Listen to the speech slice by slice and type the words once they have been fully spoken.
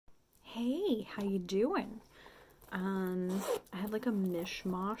Hey, how you doing? I have like a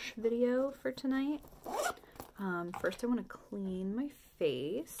mishmash video for tonight. First I want to clean my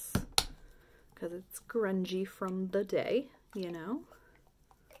face because it's grungy from the day, you know,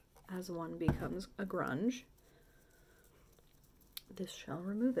 as one becomes a grunge. This shall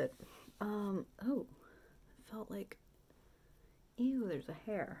remove it. Oh, felt like, ew, there's a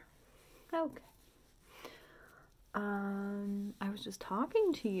hair. Okay. I was just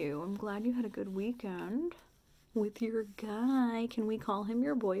talking to you. I'm glad you had a good weekend with your guy. Can we call him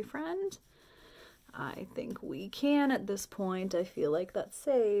your boyfriend? I think we can at this point. I feel like that's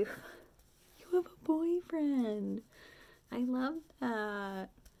safe. You have a boyfriend. I love that.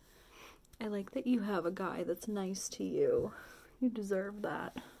 I like that you have a guy that's nice to you. You deserve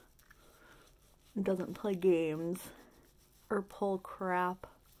that. Doesn't play games or pull crap.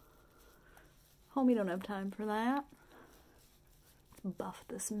 Homie don't have time for that. Let's buff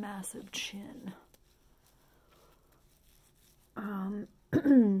this massive chin.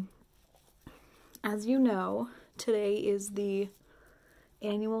 As you know, today is the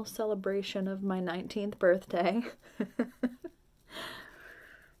annual celebration of my 19th birthday.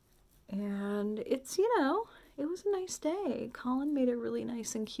 And it's, you know, it was a nice day. Colin made it really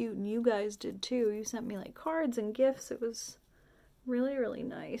nice and cute, and you guys did too. You sent me like cards and gifts. It was really, really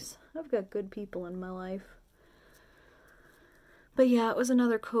nice. I've got good people in my life. But yeah, it was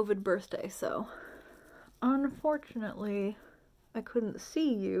another COVID birthday, so unfortunately, I couldn't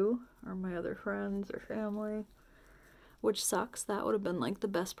see you or my other friends or family, which sucks. That would have been like the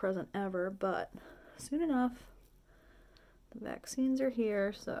best present ever, but soon enough, the vaccines are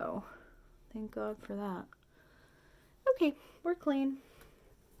here, so thank God for that. Okay, we're clean.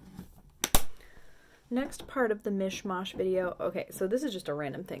 Next part of the mishmash video. Okay, so this is just a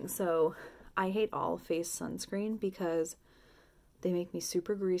random thing. So I hate all face sunscreen because they make me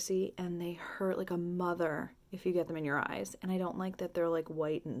super greasy and they hurt like a mother if you get them in your eyes. And I don't like that they're like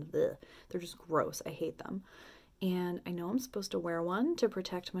white and bleh. They're just gross. I hate them. And I know I'm supposed to wear one to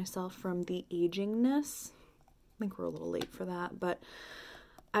protect myself from the agingness. I think we're a little late for that, but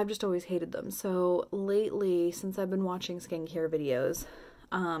I've just always hated them. So lately, since I've been watching skincare videos,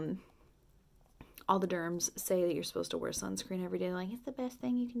 all the derms say that you're supposed to wear sunscreen every day. Like, it's the best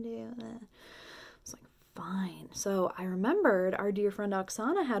thing you can do. I was like, fine. So I remembered our dear friend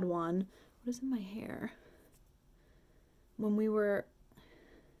Oksana had one. What is in my hair? When we were...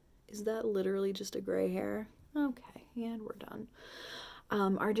 Is that literally just a gray hair? Okay, and we're done.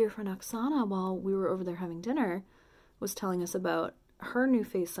 Our dear friend Oksana, while we were over there having dinner, was telling us about her new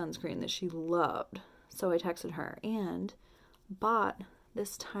face sunscreen that she loved. So I texted her and bought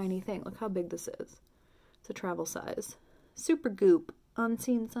this tiny thing. Look how big this is. It's a travel size. Supergoop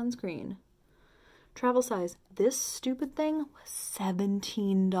Unseen Sunscreen. Travel size. This stupid thing was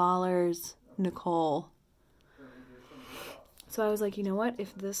 $17, Nicole. So I was like, you know what?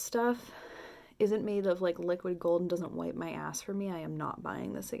 If this stuff isn't made of like liquid gold and doesn't wipe my ass for me, I am not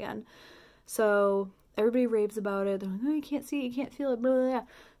buying this again. So everybody raves about it. They're like, oh, you can't see it, you can't feel it, blah, blah, blah.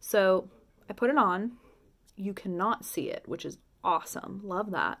 So I put it on. You cannot see it, which is awesome. Love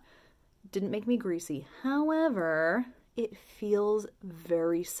that. Didn't make me greasy. However, it feels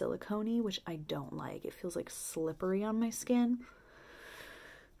very silicone-y, which I don't like. It feels like slippery on my skin.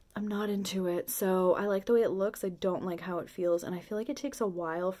 I'm not into it. So I like the way it looks. I don't like how it feels. And I feel like it takes a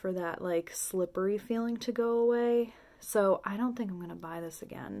while for that like slippery feeling to go away. So I don't think I'm going to buy this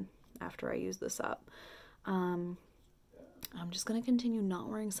again after I use this up. I'm just going to continue not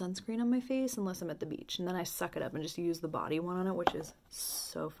wearing sunscreen on my face unless I'm at the beach. And then I suck it up and just use the body one on it, which is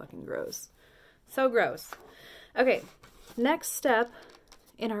so fucking gross. So gross. Okay, next step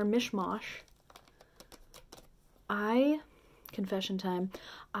in our mishmash. Confession time,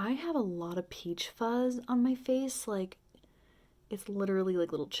 I have a lot of peach fuzz on my face. Like, it's literally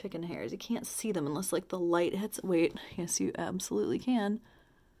like little chicken hairs. You can't see them unless like the light hits. Wait, yes, you absolutely can.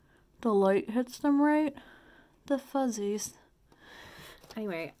 The light hits them right. The fuzzies.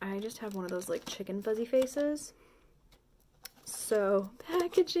 Anyway, I just have one of those like chicken fuzzy faces. So,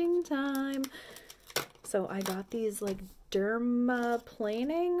 packaging time. So I got these like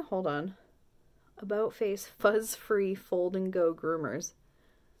dermaplaning. Hold on. About Face Fuzz-Free Fold and Go Groomers.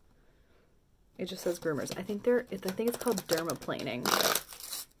 It just says groomers. I think it's called dermaplaning.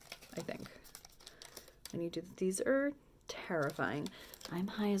 I think. And you do, these are terrifying. I'm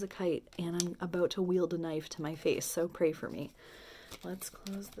high as a kite and I'm about to wield a knife to my face, so pray for me. Let's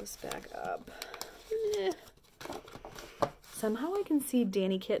close this back up. Somehow I can see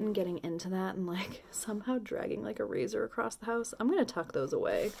Danny Kitten getting into that and like somehow dragging like a razor across the house. I'm gonna tuck those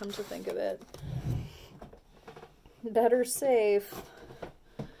away, come to think of it. Better safe.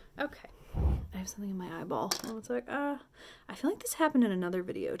 Okay. I have something in my eyeball. And it's like, I feel like this happened in another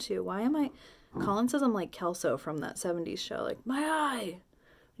video too. Why am I... Colin says I'm like Kelso from that 70s show. Like, my eye!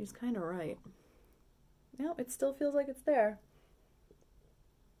 He's kind of right. No, it still feels like it's there.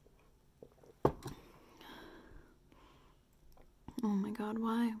 Oh my god,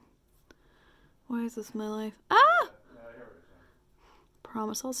 why? Why is this my life? Ah!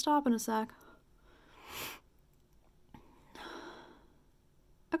 Promise I'll stop in a sec.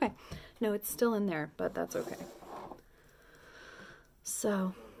 Okay. No, it's still in there, but that's okay.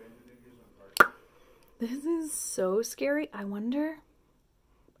 So, this is so scary. I wonder,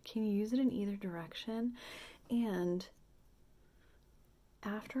 can you use it in either direction? And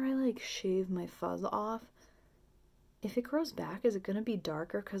after I like shave my fuzz off, if it grows back, is it going to be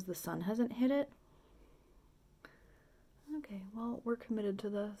darker because the sun hasn't hit it? Okay, well, we're committed to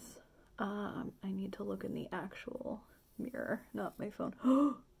this. I need to look in the actual mirror, not my phone.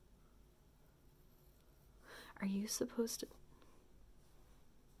 Are you supposed to...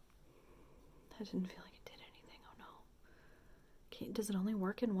 That didn't feel like it did anything. Oh no. Okay, does it only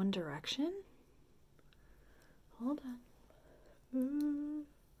work in one direction? Hold on.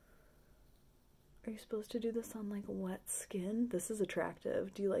 Are you supposed to do this on like wet skin? This is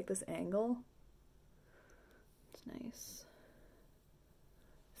attractive. Do you like this angle? It's nice.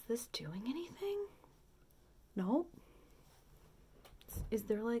 Is this doing anything? Nope. Is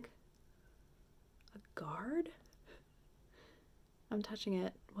there like a guard? I'm touching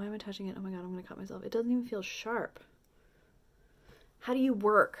it. Why am I touching it? Oh my god, I'm gonna cut myself. It doesn't even feel sharp. How do you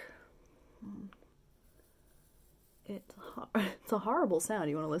work? It's a horrible sound.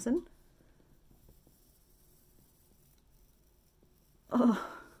 You want to listen? Oh,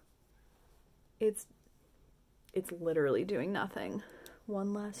 it's literally doing nothing.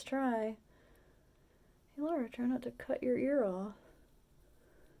 One last try. Hey Laura, try not to cut your ear off.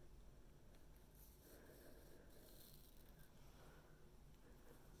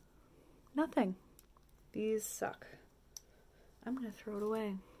 Nothing. These suck. I'm gonna throw it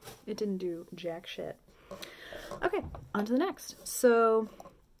away. It didn't do jack shit. Okay, on to the next. So,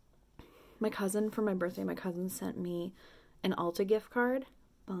 my cousin, for my birthday, my cousin sent me an Ulta gift card.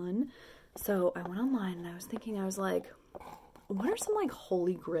 Fun. So, I went online and I was thinking, I was like, what are some like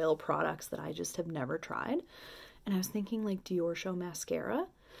holy grail products that I just have never tried? And I was thinking like Dior Show mascara,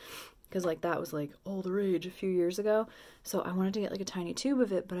 because like that was like all the rage a few years ago. So I wanted to get like a tiny tube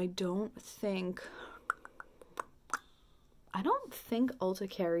of it, but I don't think Ulta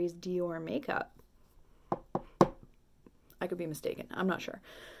carries Dior makeup. I could be mistaken. I'm not sure.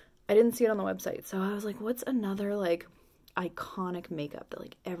 I didn't see it on the website. So I was like, what's another like iconic makeup that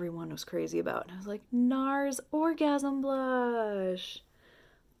like everyone was crazy about? And I was like, NARS Orgasm Blush.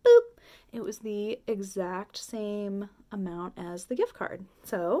 Boop. It was the exact same amount as the gift card.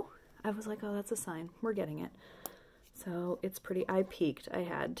 So I was like, oh, that's a sign. We're getting it. So it's pretty, I peeked. I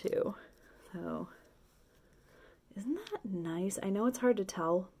had to. So isn't that nice? I know it's hard to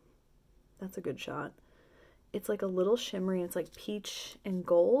tell. That's a good shot. It's like a little shimmery. It's like peach and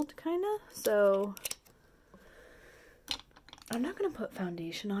gold kind of. So I'm not going to put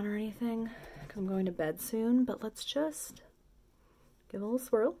foundation on or anything because I'm going to bed soon, but let's just give a little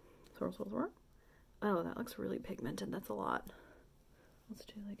swirl. Swirl, swirl, swirl. Oh, that looks really pigmented. That's a lot. Let's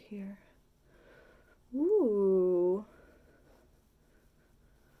do like here. Ooh.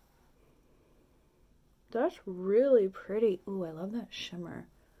 That's really pretty. Ooh, I love that shimmer.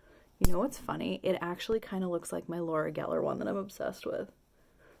 You know what's funny? It actually kind of looks like my Laura Geller one that I'm obsessed with.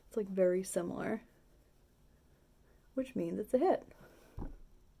 It's like very similar. Which means it's a hit.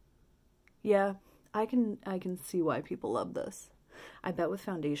 Yeah, I can see why people love this. I bet with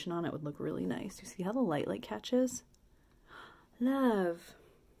foundation on it would look really nice. You see how the light like catches? Love.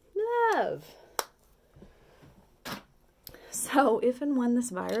 Love. So if and when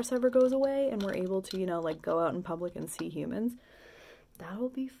this virus ever goes away and we're able to, you know, like go out in public and see humans, that'll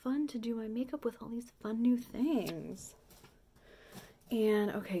be fun to do my makeup with all these fun new things.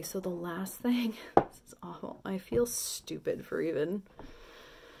 And okay, so the last thing, this is awful. I feel stupid for even.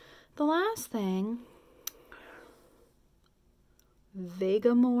 The last thing,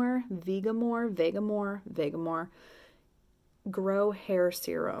 Vegamour Grow Hair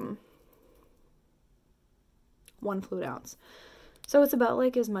Serum. 1 fluid ounce. So it's about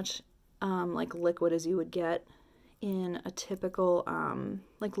like as much like liquid as you would get in a typical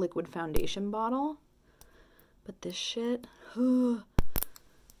like liquid foundation bottle. But this shit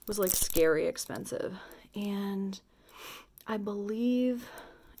was like scary expensive. And I believe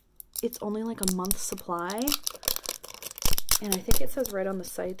it's only like a month's supply. And I think it says right on the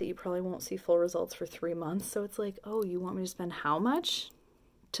site that you probably won't see full results for 3 months. So it's like, oh, you want me to spend how much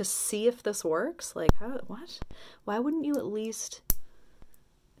to see if this works. Like, what? Why wouldn't you at least...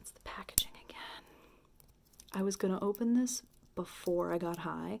 It's the packaging again. I was gonna open this before I got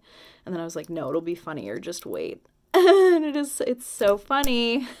high, and then I was like, no, it'll be funnier, just wait. And it's so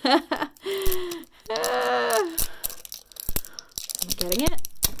funny. Am I getting it?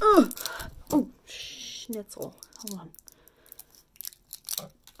 Ugh. Oh, schnitzel. Hold on.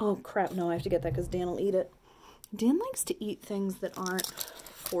 Oh, crap. No, I have to get that because Dan will eat it. Dan likes to eat things that aren't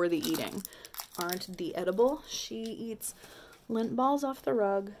for the eating, aren't the edible. She eats lint balls off the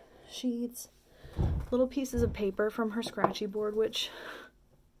rug. She eats little pieces of paper from her scratchy board, which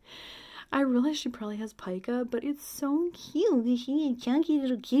I realize she probably has pica, but it's so cute. She's a chunky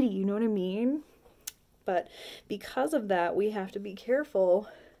little kitty, you know what I mean? But because of that, we have to be careful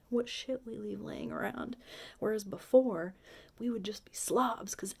what shit we leave laying around. Whereas before, we would just be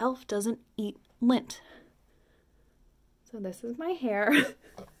slobs because Elf doesn't eat lint. So this is my hair.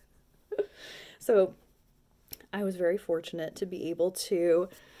 So I was very fortunate to be able to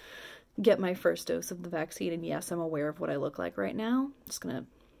get my first dose of the vaccine. And yes, I'm aware of what I look like right now. Just gonna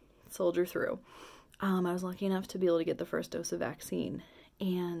soldier through. I was lucky enough to be able to get the first dose of vaccine.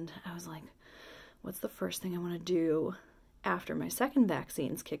 And I was like, what's the first thing I want to do after my second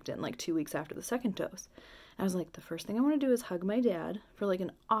vaccine's kicked in, like 2 weeks after the second dose? I was like, the first thing I want to do is hug my dad for like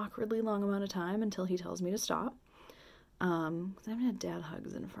an awkwardly long amount of time until he tells me to stop. Because I haven't had dad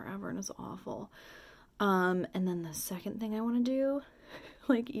hugs in forever and it's awful. And then the second thing I want to do,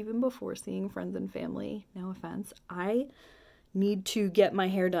 like even before seeing friends and family, no offense, I need to get my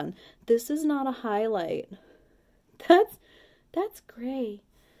hair done. This is not a highlight. That's gray.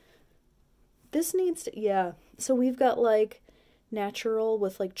 This needs to, yeah. So we've got like natural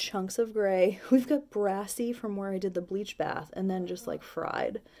with like chunks of gray. We've got brassy from where I did the bleach bath and then just like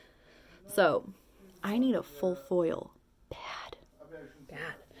fried. So I need a full foil. Bad.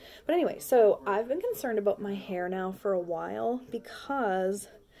 But anyway, so I've been concerned about my hair now for a while because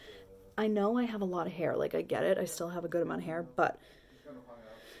I know I have a lot of hair. Like I get it. I still have a good amount of hair, but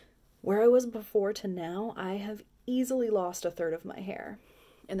where I was before to now, I have easily lost a third of my hair.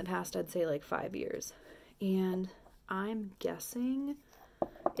 In the past, I'd say like 5 years. And I'm guessing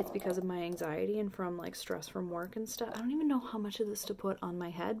it's because of my anxiety and from like stress from work and stuff. I don't even know how much of this to put on my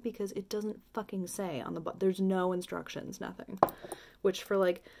head because it doesn't fucking say on the butt. There's no instructions, nothing. Which for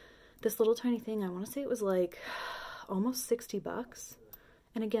like this little tiny thing, I want to say it was like almost $60.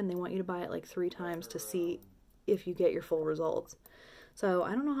 And again, they want you to buy it like 3 times to see if you get your full results. So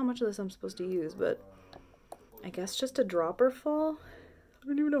I don't know how much of this I'm supposed to use, but I guess just a dropper full. I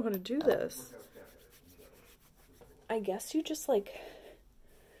don't even know how to do this. I guess you just like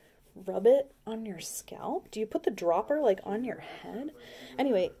rub it on your scalp. Do you put the dropper like on your head?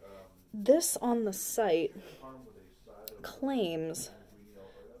 Anyway, this on the site claims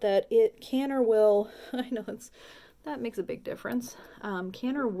that it can or will, I know that makes a big difference.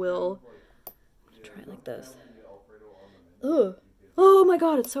 Can or will, I'm gonna try it like this. Ugh. Oh my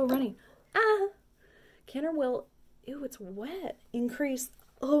god, it's so runny. Ah! Can or will, ew, it's wet. Increase,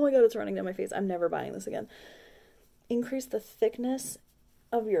 oh my god, it's running down my face. I'm never buying this again. Increase the thickness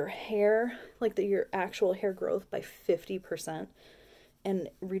of your hair, like your actual hair growth by 50% and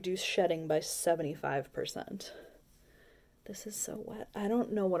reduce shedding by 75%. This is so wet. I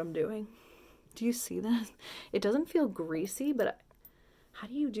don't know what I'm doing. Do you see this? It doesn't feel greasy, but how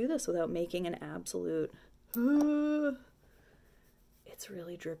do you do this without making an absolute... It's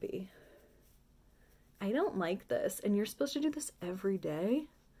really drippy. I don't like this. And you're supposed to do this every day?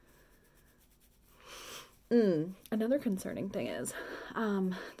 Another concerning thing is,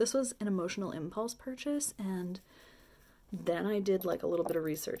 this was an emotional impulse purchase, and then I did like a little bit of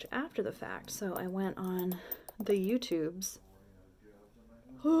research after the fact. So I went on the YouTubes.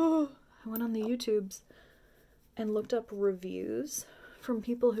 I went on the YouTubes and looked up reviews from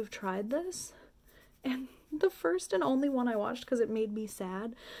people who've tried this. And the first and only one I watched, because it made me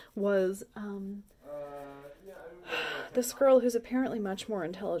sad, was this girl who's apparently much more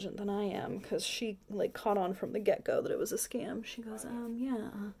intelligent than I am, because she like caught on from the get-go that it was a scam. She goes,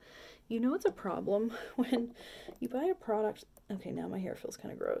 you know it's a problem when you buy a product. Okay, now my hair feels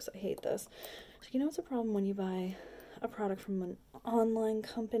kind of gross. I hate this. So you know it's a problem when you buy a product from an online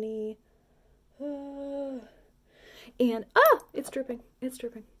company. And it's dripping. It's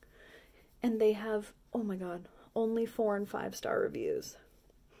dripping. And they have, oh my god, only 4 and 5 star reviews.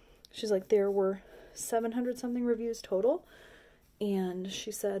 She's like, there were 700 something reviews total, and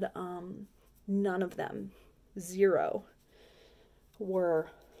she said none of them, 0, were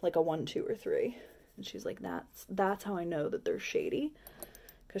like a 1, 2, or 3. And she's like, that's how I know that they're shady,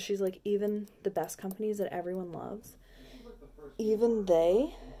 because she's like, even the best companies that everyone loves, even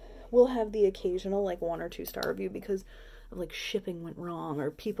they will have the occasional like 1 or 2 star review because of like shipping went wrong,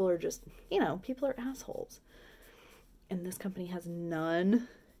 or people are just, people are assholes. And this company has none,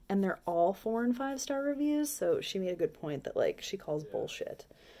 and they're all 4 and 5 star reviews. So she made a good point that like she calls bullshit,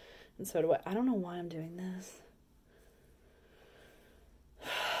 and so do I. I don't know why I'm doing this.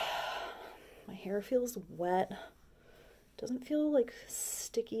 My hair feels wet. It doesn't feel like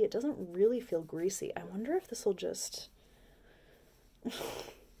sticky. It doesn't really feel greasy. I wonder if this will just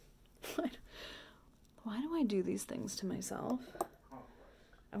why do I do these things to myself?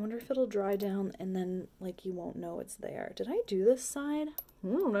 I wonder if it'll dry down and then, like, you won't know it's there. Did I do this side? I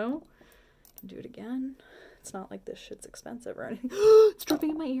don't know. I can do it again. It's not like this shit's expensive or anything. It's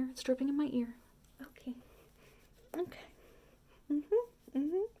dripping in my ear. It's dripping in my ear. Okay. Okay.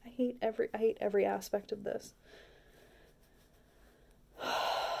 I hate every aspect of this.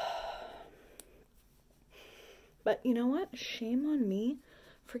 But you know what? Shame on me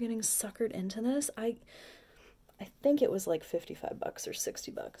for getting suckered into this. I think it was like $55 or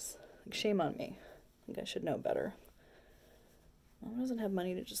 $60. Like, shame on me. I think I should know better. Mom doesn't have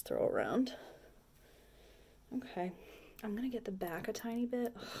money to just throw around. Okay. I'm gonna get the back a tiny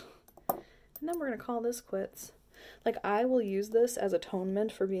bit. Ugh. And then we're gonna call this quits. Like, I will use this as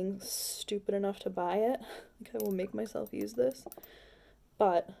atonement for being stupid enough to buy it. Like, I will make myself use this.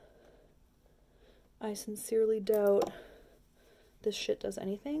 But I sincerely doubt this shit does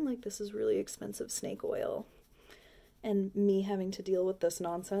anything. Like, this is really expensive snake oil. And me having to deal with this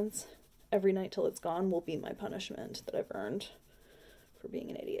nonsense every night till it's gone will be my punishment that I've earned for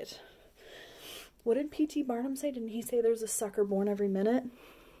being an idiot. What did P.T. Barnum say? Didn't he say there's a sucker born every minute?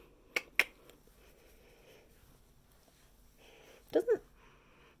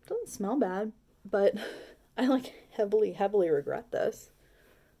 Doesn't smell bad, but I like heavily regret this.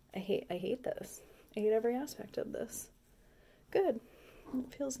 I hate this. I hate every aspect of this. Good.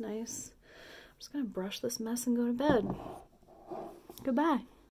 It feels nice. I'm just gonna brush this mess and go to bed. Goodbye.